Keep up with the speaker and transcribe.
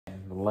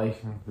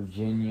Life in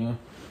Virginia.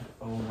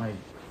 Oh my.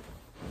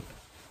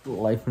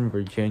 Life in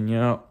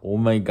Virginia. Oh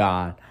my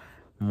God.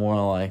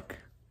 More like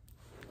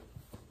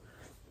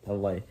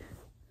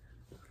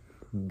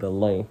the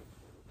life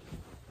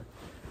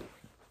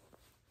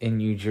in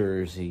New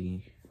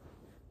Jersey.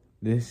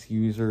 This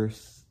user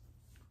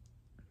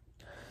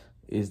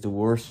is the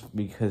worst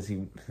because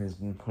he has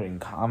been putting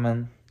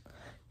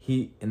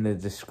in the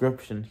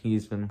description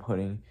he's been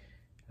putting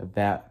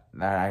that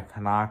I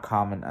cannot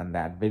comment on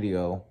that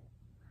video,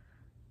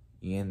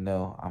 even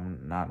though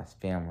I'm not a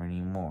spammer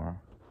anymore.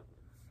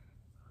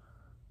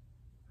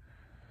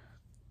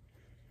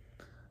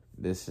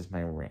 This is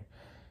my ring.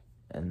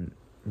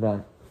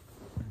 But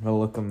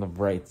look on the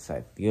bright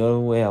side. The other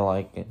way I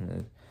like it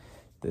is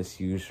this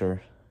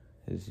user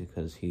is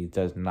because he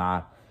does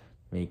not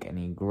make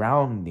any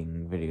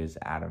grounding videos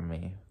out of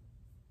me.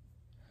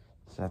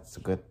 So that's a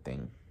good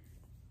thing.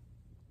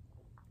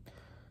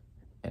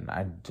 And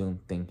I don't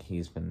think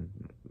he's been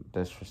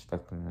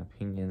disrespecting my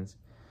opinions.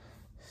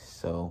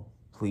 So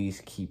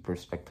please keep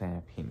respecting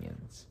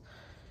opinions.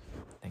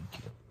 Thank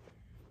you.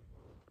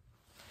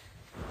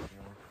 If you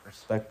don't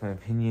respect my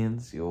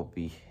opinions, you'll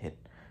be hit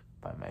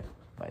by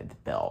the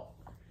belt.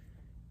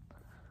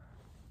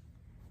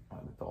 By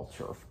the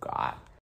belt of God.